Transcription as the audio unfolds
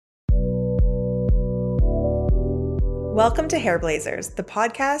Welcome to Hairblazers, the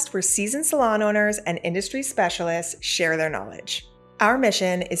podcast where seasoned salon owners and industry specialists share their knowledge. Our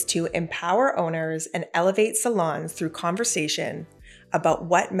mission is to empower owners and elevate salons through conversation about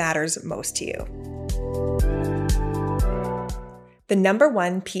what matters most to you. The number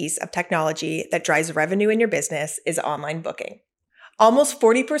one piece of technology that drives revenue in your business is online booking. Almost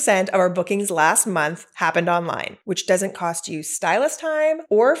 40% of our bookings last month happened online, which doesn't cost you stylist time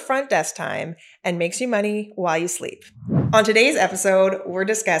or front desk time and makes you money while you sleep. On today's episode, we're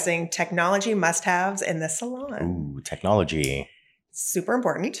discussing technology must-haves in the salon. Ooh, technology. Super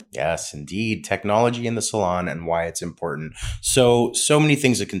important. Yes, indeed. Technology in the salon and why it's important. So many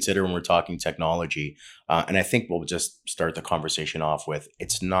things to consider when we're talking technology. And I think we'll just start the conversation off with,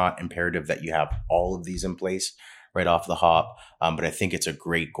 it's not imperative that you have all of these in place right off the hop. But I think it's a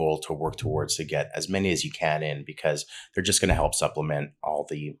great goal to work towards to get as many as you can in, because they're just going to help supplement all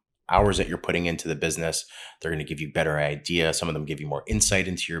the hours that you're putting into the business. They're going to give you better idea. Some of them give you more insight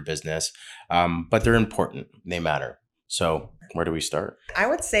into your business, but they're important. They matter. So where do we start? I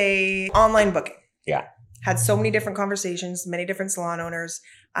would say online booking. Yeah. Had so many different conversations, many different salon owners.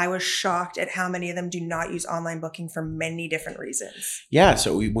 I was shocked at how many of them do not use online booking for many different reasons. Yeah.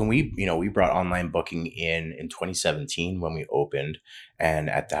 So when we brought online booking in 2017 when we opened, and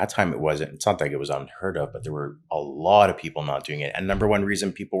at that time it's not like it was unheard of, but there were a lot of people not doing it. And number one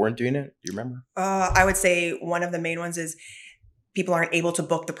reason people weren't doing it, do you remember? I would say one of the main ones is people aren't able to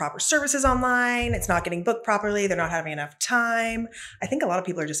book the proper services online. It's not getting booked properly. They're not having enough time. I think a lot of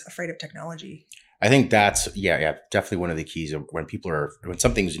people are just afraid of technology. I think that's definitely one of the keys of when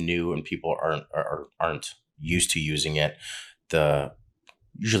something's new and people aren't used to using it, the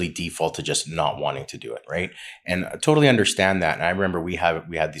usually default to just not wanting to do it, right? And I totally understand that. And I remember we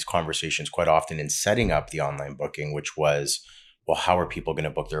had these conversations quite often in setting up the online booking, which was, well, how are people going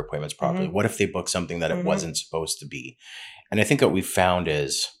to book their appointments properly? Mm-hmm. What if they book something that it wasn't supposed to be? And I think what we found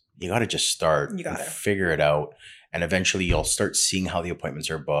is you got to just start and figure it out. And eventually you'll start seeing how the appointments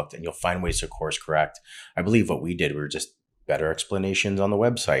are booked and you'll find ways to course correct. I believe what we did, we were just better explanations on the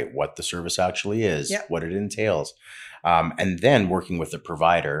website, what the service actually is, what it entails. And then working with the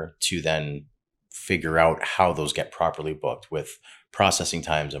provider to then figure out how those get properly booked with processing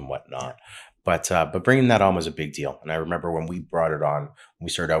times and whatnot. But bringing that on was a big deal. And I remember when we brought it on, when we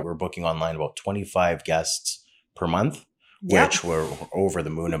started out, we were booking online about 25 guests per month, which we're over the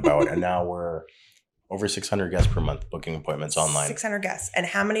moon about. And now we're over 600 guests per month booking appointments online. 600 guests. And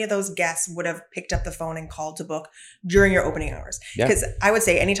how many of those guests would have picked up the phone and called to book during your opening hours? Because I would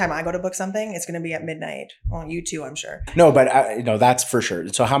say anytime I go to book something, it's going to be at midnight. Well, you too, I'm sure. No, but that's for sure.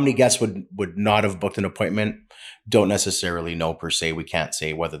 So how many guests would not have booked an appointment? Don't necessarily know per se. We can't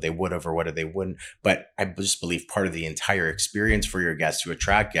say whether they would have or whether they wouldn't. But I just believe part of the entire experience for your guests to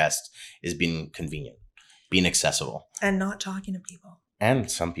attract guests is being convenient, being accessible. And not talking to people.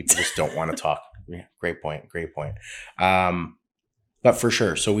 And some people just don't want to talk. Yeah, great point. But for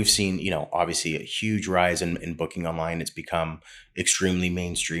sure. So we've seen, obviously a huge rise in booking online. It's become extremely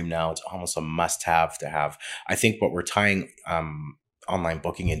mainstream now. It's almost a must-have to have. I think what we're tying online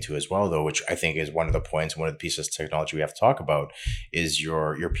booking into as well, though, which I think is one of the points, one of the pieces of technology we have to talk about, is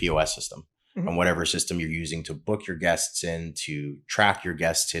your POS system. Mm-hmm. And whatever system you're using to book your guests in, to track your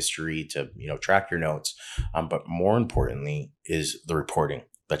guest history, to track your notes. But more importantly is the reporting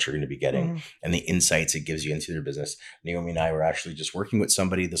that you're going to be getting and the insights it gives you into their business. Naomi and I were actually just working with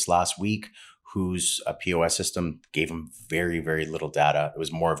somebody this last week whose POS system gave them very, very little data. It was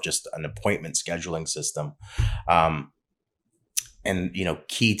more of just an appointment scheduling system. And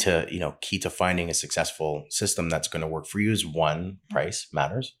key to finding a successful system that's going to work for you is one, price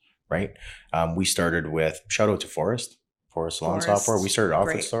matters, right? We started with, shout out to Forest Salon Software. We started off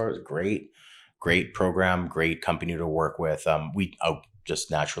with Stars, great program, great company to work with. We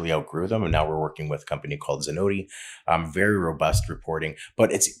just naturally outgrew them, and now we're working with a company called Zenoti. Very robust reporting,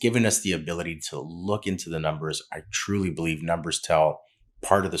 but it's given us the ability to look into the numbers. I truly believe numbers tell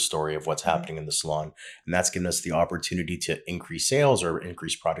part of the story of what's happening in the salon, and that's given us the opportunity to increase sales or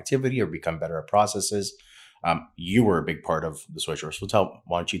increase productivity or become better at processes. You were a big part of the switch. So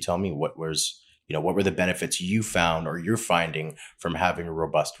why don't you tell me what were the benefits you found or you're finding from having a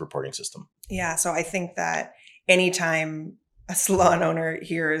robust reporting system? Yeah. So I think that anytime a salon owner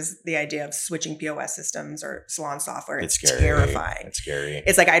hears the idea of switching POS systems or salon software, it's terrifying. It's scary.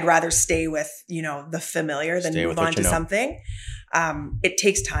 It's like, I'd rather stay with, the familiar than move on to something. It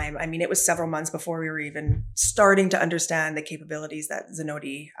takes time. I mean, it was several months before we were even starting to understand the capabilities that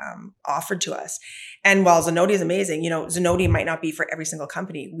Zenoti offered to us. And while Zenoti is amazing, Zenoti might not be for every single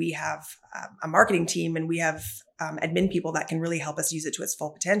company. We have a marketing team and we have admin people that can really help us use it to its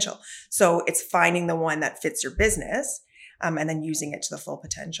full potential. So it's finding the one that fits your business and then using it to the full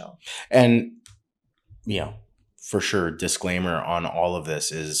potential. And, for sure, disclaimer on all of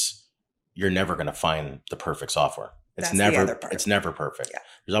this is you're never going to find the perfect software. It's never perfect. Yeah.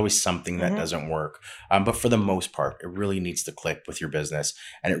 There's always something that doesn't work. But for the most part, it really needs to click with your business,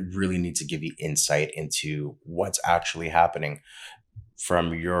 and it really needs to give you insight into what's actually happening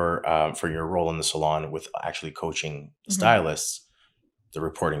from your for your role in the salon with actually coaching stylists. The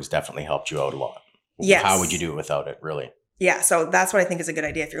reporting's definitely helped you out a lot. Yes. How would you do it without it, really? Yeah. So that's what I think is a good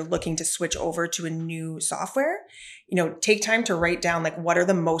idea. If you're looking to switch over to a new software, take time to write down like, what are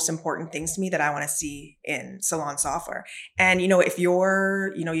the most important things to me that I want to see in salon software? And, if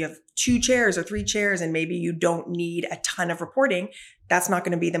you're, you have 2 chairs or 3 chairs and maybe you don't need a ton of reporting, that's not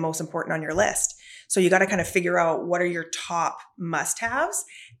going to be the most important on your list. So you got to kind of figure out what are your top must-haves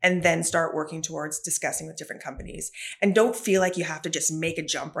and then start working towards discussing with different companies. And don't feel like you have to just make a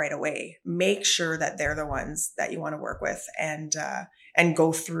jump right away. Make sure that they're the ones that you want to work with and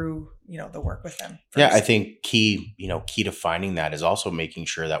go through, the work with them first. Yeah, I think key to finding that is also making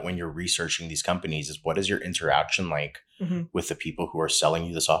sure that when you're researching these companies is what is your interaction like with the people who are selling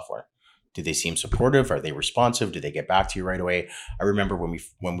you the software? Do they seem supportive? Are they responsive? Do they get back to you right away? I remember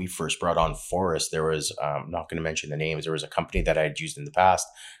when we first brought on Forest, there was, I'm not going to mention the names, there was a company that I had used in the past.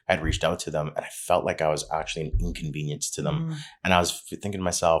 I had reached out to them and I felt like I was actually an inconvenience to them. And I was thinking to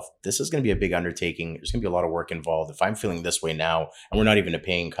myself, this is going to be a big undertaking. There's going to be a lot of work involved. If I'm feeling this way now, and we're not even a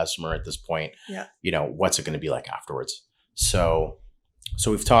paying customer at this point, what's it going to be like afterwards? So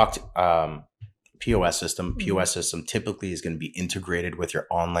we've talked, POS system. POS system typically is going to be integrated with your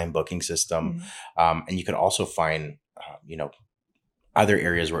online booking system. And you can also find, other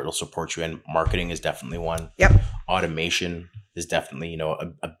areas where it'll support you in. Marketing is definitely one. Yep. Automation is definitely,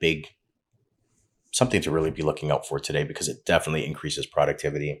 a big, something to really be looking out for today because it definitely increases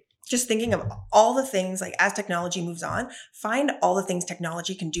productivity. Just thinking of all the things, like as technology moves on, find all the things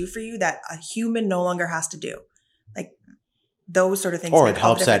technology can do for you that a human no longer has to do. Like, those sort of things. Or it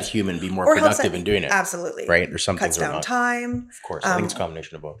helps that human be more productive in doing it. Absolutely. Right? There's something cuts down time. Of course. I think it's a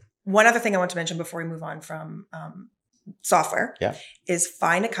combination of both. One other thing I want to mention before we move on from software is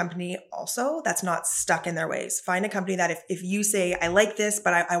find a company also that's not stuck in their ways. Find a company that if you say, I like this,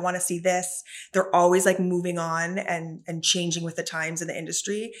 but I want to see this, they're always like moving on and changing with the times in the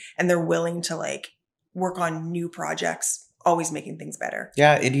industry. And they're willing to like work on new projects, always making things better.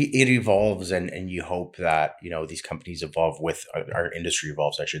 Yeah, it evolves and you hope that, these companies evolve with, our industry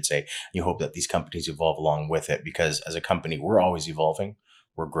evolves, I should say. You hope that these companies evolve along with it because as a company, we're always evolving.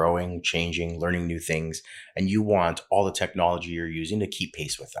 We're growing, changing, learning new things. And you want all the technology you're using to keep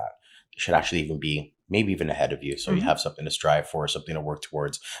pace with that. It should actually even be maybe even ahead of you. So you have something to strive for, something to work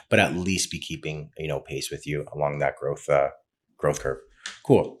towards, but at least be keeping, pace with you along that growth curve.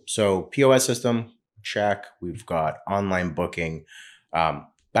 Cool. So POS system, check. We've got online booking.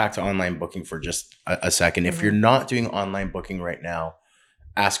 Back to online booking for just a second. If you're not doing online booking right now,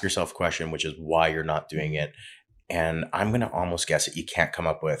 ask yourself a question, which is why you're not doing it. And I'm going to almost guess that you can't come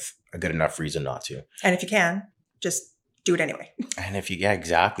up with a good enough reason not to. And if you can, just do it anyway. And if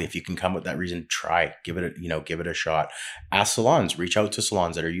exactly. If you can come with that reason, try, give it a shot. Ask salons, reach out to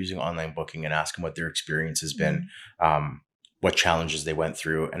salons that are using online booking and ask them what their experience has been. What challenges they went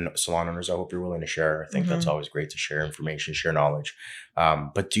through. And salon owners, I hope you're willing to share. I think that's always great to share information, share knowledge.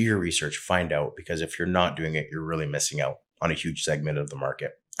 But do your research, find out, because if you're not doing it, you're really missing out on a huge segment of the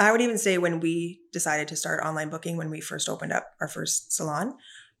market. I would even say when we decided to start online booking, when we first opened up our first salon,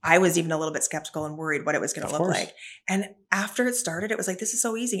 I was even a little bit skeptical and worried what it was going to look like. And after it started, it was like, this is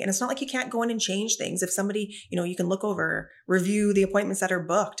so easy. And it's not like you can't go in and change things. If somebody, you can look over, review the appointments that are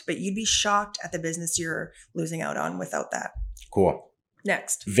booked, but you'd be shocked at the business you're losing out on without that. Cool.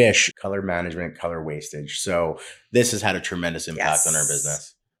 Next. VISH, color management, color wastage. So this has had a tremendous impact on our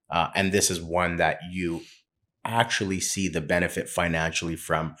business. And this is one that you actually see the benefit financially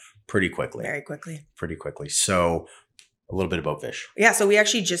from pretty quickly. Very quickly. Pretty quickly. So a little bit about VISH. Yeah. So we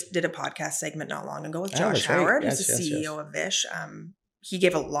actually just did a podcast segment not long ago with Josh Howard, who's the CEO of VISH. He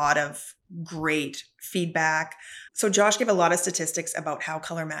gave a lot of great feedback. So Josh gave a lot of statistics about how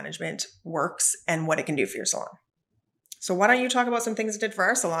color management works and what it can do for your salon. So why don't you talk about some things it did for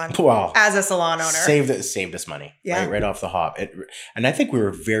our salon as a salon owner? Saved us money, right off the hop. And I think we were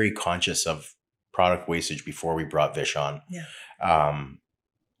very conscious of product wastage before we brought VISH on. Yeah.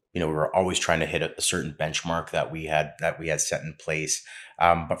 we were always trying to hit a certain benchmark that we had set in place.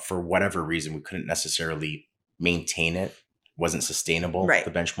 But for whatever reason, we couldn't necessarily maintain it. Wasn't sustainable. Right.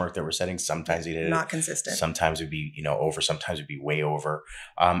 The benchmark that we're setting. Sometimes we did Not consistent. Sometimes we'd be, over. Sometimes we'd be way over.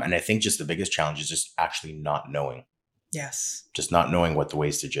 And I think just the biggest challenge is just actually not knowing. Yes. Just not knowing what the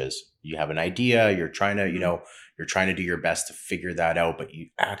wastage is. You have an idea. You're trying to, you're trying to do your best to figure that out, but you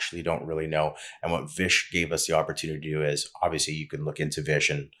actually don't really know. And what Vish gave us the opportunity to do is, obviously you can look into Vish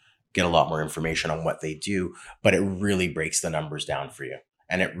and get a lot more information on what they do, but it really breaks the numbers down for you.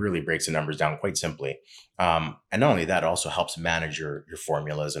 And it really breaks the numbers down quite simply. And not only that, it also helps manage your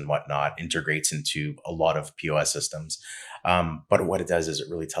formulas and whatnot, integrates into a lot of POS systems. But what it does is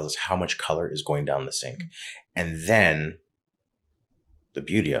it really tells us how much color is going down the sink. And then the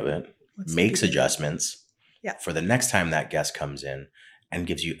beauty of it, makes adjustments for the next time that guest comes in and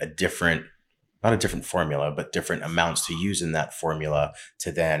gives you not a different formula, but different amounts to use in that formula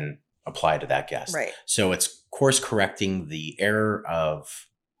to then apply to that guest. Right. So it's course correcting the error of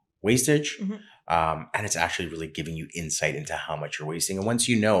wastage. And it's actually really giving you insight into how much you're wasting. And once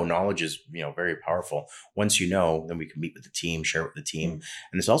knowledge is, very powerful. Once then we can meet with the team, share with the team.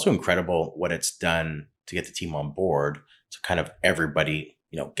 And it's also incredible what it's done to get the team on board, to kind of everybody,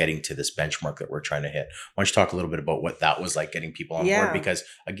 getting to this benchmark that we're trying to hit. Why don't you talk a little bit about what that was like, getting people on board? Because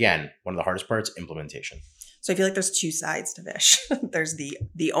again, one of the hardest parts, implementation. So I feel like there's two sides to Vish. There's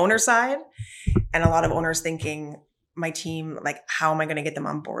the owner side, and a lot of owners thinking, my team, like, how am I going to get them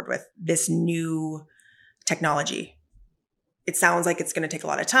on board with this new technology? It sounds like it's going to take a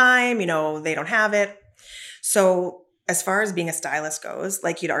lot of time. They don't have it. So as far as being a stylist goes,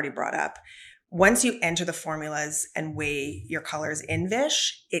 like you'd already brought up, once you enter the formulas and weigh your colors in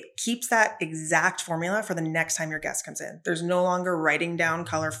Vish, it keeps that exact formula for the next time your guest comes in. There's no longer writing down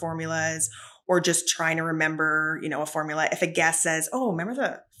color formulas or just trying to remember, a formula. If a guest says, oh, remember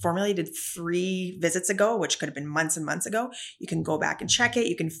the formula you did 3 visits ago, which could have been months and months ago, you can go back and check it.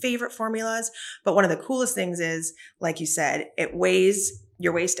 You can favorite formulas. But one of the coolest things is, like you said, it weighs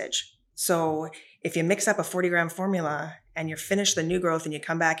your wastage. So if you mix up a 40-gram formula and you finish the new growth and you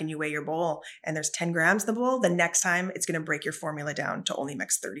come back and you weigh your bowl and there's 10 grams in the bowl, the next time it's going to break your formula down to only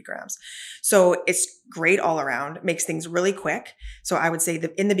mix 30 grams. So it's great all around, makes things really quick. So I would say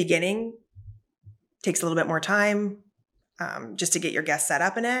that in the beginning, takes a little bit more time just to get your guests set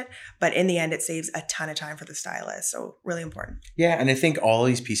up in it. But in the end, it saves a ton of time for the stylist. So really important. Yeah. And I think all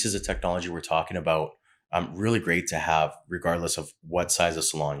these pieces of technology we're talking about, really great to have regardless of what size of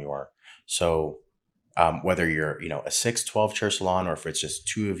salon you are. So whether you're, a 6, 12 chair salon, or if it's just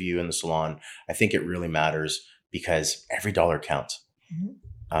 2 of you in the salon, I think it really matters because every dollar counts.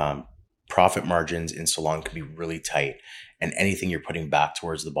 Profit margins in salon can be really tight, and anything you're putting back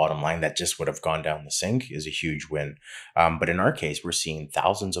towards the bottom line that just would have gone down the sink is a huge win. But in our case, we're seeing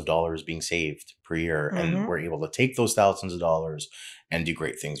thousands of dollars being saved per year, and we're able to take those thousands of dollars and do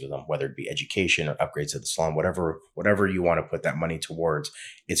great things with them, whether it be education or upgrades to the salon, whatever you want to put that money towards.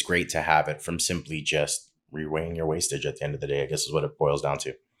 It's great to have it from simply just reweighing your wastage at the end of the day, I guess is what it boils down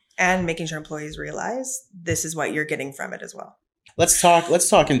to. And making sure employees realize this is what you're getting from it as well. Let's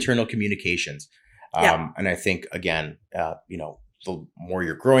talk internal communications. And I think, again, the more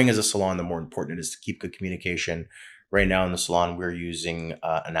you're growing as a salon, the more important it is to keep good communication. Right now in the salon, we're using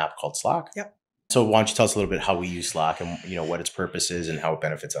an app called Slack. Yep. So why don't you tell us a little bit how we use Slack and, what its purpose is and how it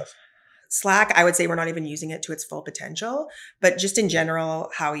benefits us? Slack, I would say we're not even using it to its full potential, but just in general,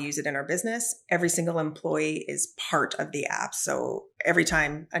 how we use it in our business, every single employee is part of the app. So every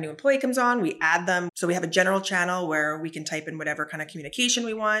time a new employee comes on, we add them. So we have a general channel where we can type in whatever kind of communication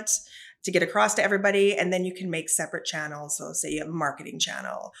we want to get across to everybody. And then you can make separate channels. So say you have a marketing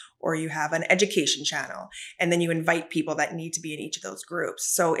channel or you have an education channel, and then you invite people that need to be in each of those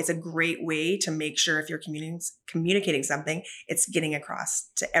groups. So it's a great way to make sure if you're communicating something, it's getting across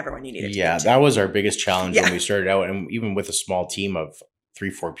to everyone you need it to. Yeah, that was our biggest challenge when we started out. And even with a small team of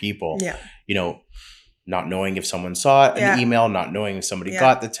 3-4 people, not knowing if someone saw an email, not knowing if somebody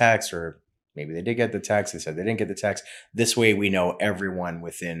got the text, or maybe they did get the text, they said they didn't get the text. This way we know everyone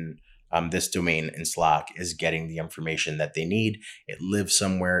within this domain in Slack is getting the information that they need. It lives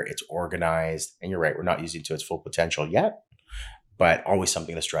somewhere, it's organized, and you're right, we're not using it to its full potential yet, but always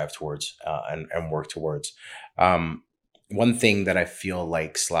something to strive towards and work towards. One thing that I feel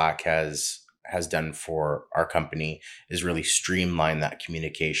like Slack has done for our company is really streamline that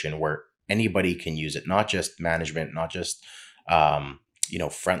communication where anybody can use it, not just management, not just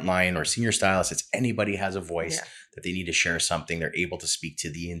frontline or senior stylists. It's anybody has a voice that they need to share something. They're able to speak to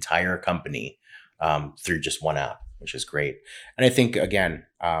the entire company through just one app, which is great. And I think, again,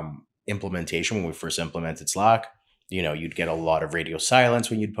 implementation, when we first implemented Slack, you'd get a lot of radio silence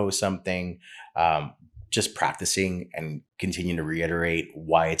when you'd post something. Just practicing and continuing to reiterate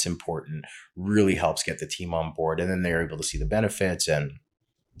why it's important really helps get the team on board. And then they're able to see the benefits and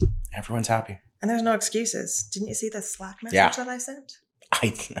everyone's happy. And there's no excuses. Didn't you see the Slack message that I sent?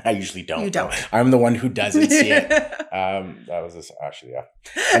 I usually don't. You don't. I'm the one who doesn't see it. That was actually,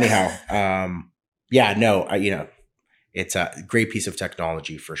 Anyhow, it's a great piece of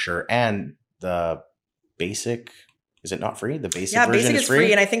technology for sure. And the basic, is it not free? The basic version basic is is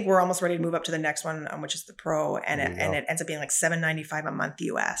free. And I think we're almost ready to move up to the next one, which is the Pro. And it ends up being like $7.95 a month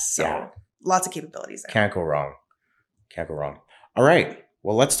US. So lots of capabilities there. Can't go wrong. All right.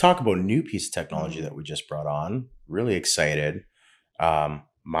 Well, let's talk about a new piece of technology that we just brought on. Really excited.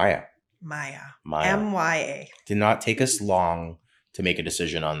 Maya. MYA. Did not take us long to make a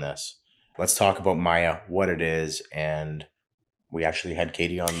decision on this. Let's talk about Maya, what it is, and we actually had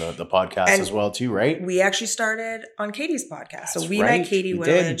Katie on the podcast as well too, right? We actually started on Katie's podcast. That's so we met Katie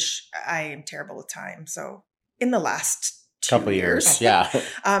Woolidge. I am terrible with time. So in the last couple years. Yeah.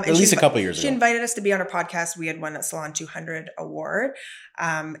 At least a couple years ago. She invited us to be on her podcast. We had won a Salon 200 award.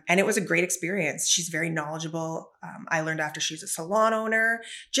 And it was a great experience. She's very knowledgeable. I learned after she's a salon owner,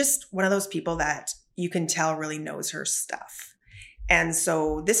 just one of those people that you can tell really knows her stuff. And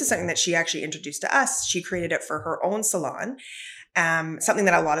so this is something that she actually introduced to us. She created it for her own salon. Something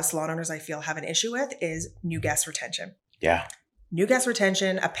that a lot of salon owners I feel have an issue with is new guest retention. Yeah. New guest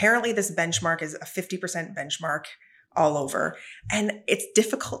retention. Apparently this benchmark is a 50% benchmark all over. And it's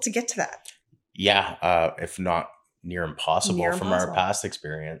difficult to get to that. Yeah. If not near impossible from our past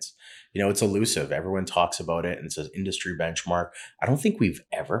experience. It's elusive. Everyone talks about it and it's an industry benchmark. I don't think we've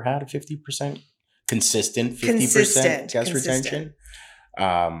ever had a 50% consistent 50% guest retention.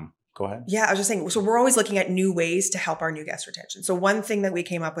 Go ahead. Yeah, I was just saying, so we're always looking at new ways to help our new guest retention. So one thing that we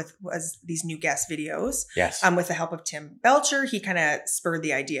came up with was these new guest videos. Yes. With the help of Tim Belcher. He kind of spurred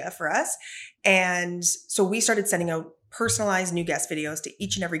the idea for us. And so we started sending out personalized new guest videos to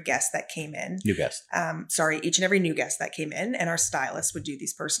each and every guest that came in. Each and every new guest that came in, and our stylist would do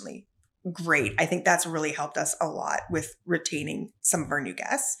these personally. Great. I think that's really helped us a lot with retaining some of our new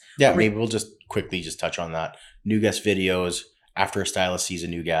guests. Yeah, maybe we'll just quickly touch on that. New guest videos. After a stylist sees a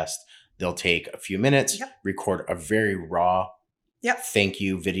new guest, they'll take a few minutes, record a very raw thank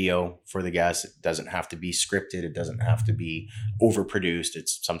you video for the guest. It doesn't have to be scripted. It doesn't have to be overproduced.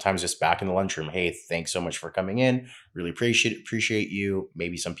 It's sometimes just back in the lunchroom. Hey, thanks so much for coming in. Really appreciate you.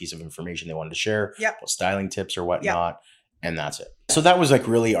 Maybe some piece of information they wanted to share. Styling tips or whatnot. And that's it. So that was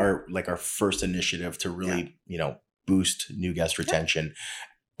really our first initiative to really, boost new guest retention.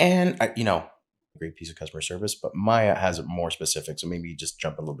 And, great piece of customer service, but Maya has more specific. So maybe just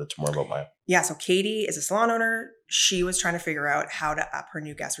jump a little bit more about Maya. Yeah. So Katie is a salon owner. She was trying to figure out how to up her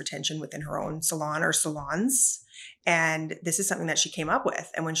new guest retention within her own salon or salons. And this is something that she came up with.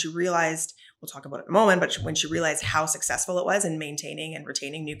 And when she realized, we'll talk about it in a moment, but when she realized how successful it was in maintaining and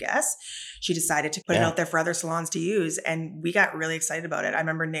retaining new guests, she decided to put it out there for other salons to use. And we got really excited about it. I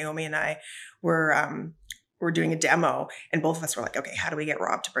remember Naomi and I were doing a demo and both of us were like, okay, how do we get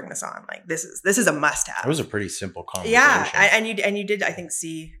Rob to bring this on? Like, this is a must have. It was a pretty simple conversation. Yeah. And you did, I think,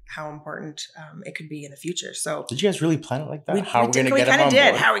 see how important it could be in the future. So did you guys really plan it like that? How are we going to get him on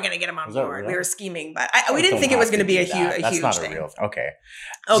board? How are we going to get him on board? We were scheming, but we didn't think it was going to be a huge thing. That's not a real thing. Okay.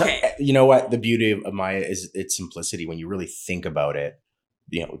 Okay. So, you know what? The beauty of Maya is its simplicity. When you really think about it,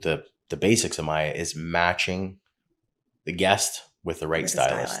 the basics of Maya is matching the guest with the right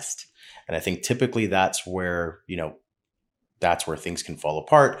stylist. And I think typically that's where things can fall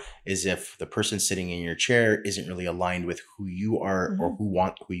apart, is if the person sitting in your chair isn't really aligned with who you are or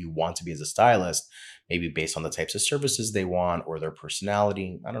who you want to be as a stylist, maybe based on the types of services they want or their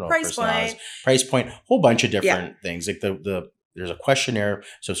personality. I don't know. Price point, whole bunch of different things. Like there's a questionnaire.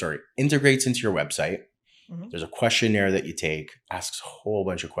 Integrates into your website. There's a questionnaire that you take, asks a whole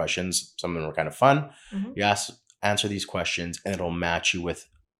bunch of questions. Some of them are kind of fun. You answer these questions and it'll match you with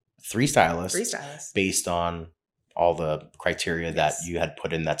three stylists based on all the criteria that you had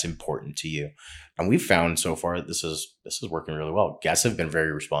put in that's important to you. And we've found so far this is working really well. Guests have been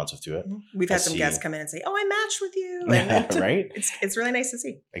very responsive to it. We've had some guests come in and say, "Oh, I matched with you." And right? It's really nice to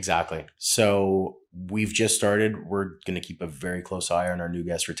see. Exactly. So we've just started. We're going to keep a very close eye on our new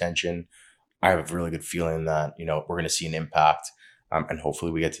guest retention. I have a really good feeling that, we're going to see an impact. And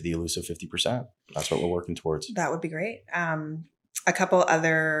hopefully we get to the elusive 50%. That's what we're working towards. That would be great. A couple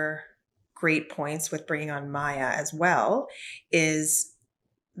other great points with bringing on Maya as well is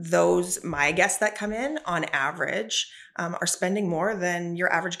those Maya guests that come in on average are spending more than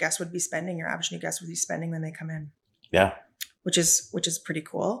your average guest would be spending. Your average new guest would be spending when they come in. Yeah. Which is pretty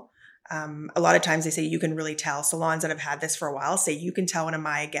cool. A lot of times they say you can really tell. Salons that have had this for a while say you can tell when a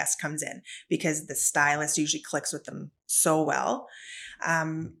Maya guest comes in because the stylist usually clicks with them so well.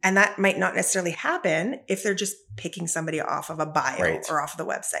 And that might not necessarily happen if they're just picking somebody off of a bio or off of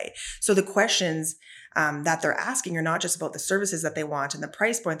the website. So the questions that they're asking are not just about the services that they want and the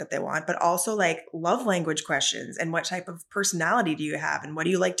price point that they want, but also like love language questions and what type of personality do you have and what do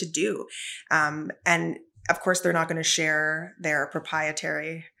you like to do? And of course, they're not going to share their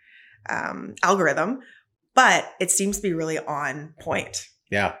proprietary algorithm, but it seems to be really on point.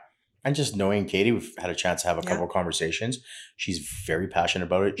 Yeah. And just knowing Katie, we've had a chance to have a couple of conversations. She's very passionate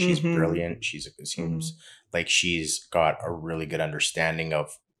about it. She's brilliant. It seems like she's got a really good understanding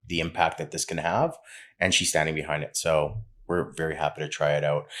of the impact that this can have, and she's standing behind it. So we're very happy to try it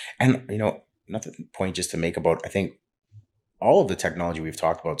out. And, another point just to make about, I think all of the technology we've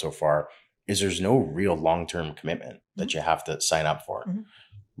talked about so far is there's no real long-term commitment that you have to sign up for. A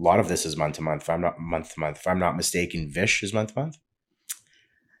lot of this is month to month. If I'm not mistaken, Vish is month to month.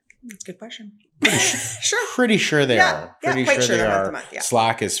 That's a good question. Pretty sure they are. Pretty sure they are. Month, yeah.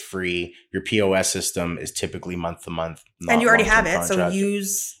 Slack is free. Your POS system is typically month to month. And you already have it, so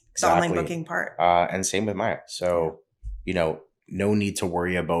use the online booking part. And same with Maya. So, no need to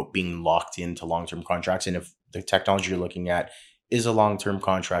worry about being locked into long-term contracts. And if the technology you're looking at is a long-term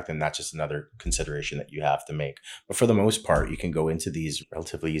contract, then that's just another consideration that you have to make. But for the most part, you can go into these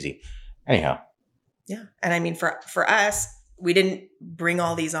relatively easy. Anyhow. Yeah. And I mean, for us, we didn't bring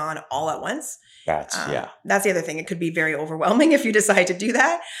all these on all at once. That's the other thing. It could be very overwhelming if you decide to do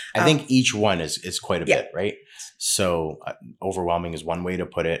that. I think each one is quite a bit, right? So overwhelming is one way to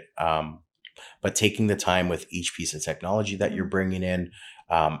put it. But taking the time with each piece of technology that you're bringing in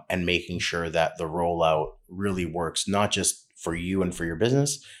and making sure that the rollout really works, not just for you and for your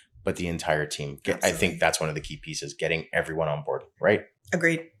business, but the entire team. I think that's one of the key pieces, getting everyone on board, right?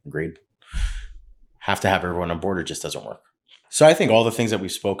 Agreed. Have to have everyone on board. It just doesn't work. So I think all the things that we've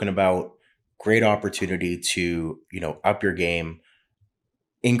spoken about, great opportunity to, up your game,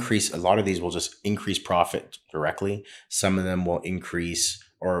 increase. A lot of these will just increase profit directly. Some of them will increase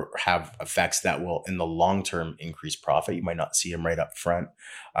or have effects that will, in the long term, increase profit. You might not see them right up front.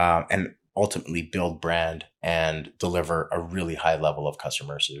 And ultimately build brand and deliver a really high level of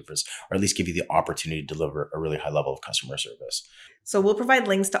customer service, or at least give you the opportunity to deliver a really high level of customer service. So we'll provide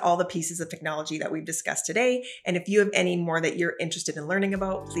links to all the pieces of technology that we've discussed today. And if you have any more that you're interested in learning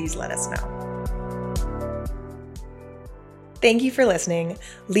about, please let us know. Thank you for listening.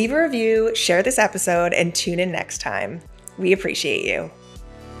 Leave a review, share this episode, and tune in next time. We appreciate you.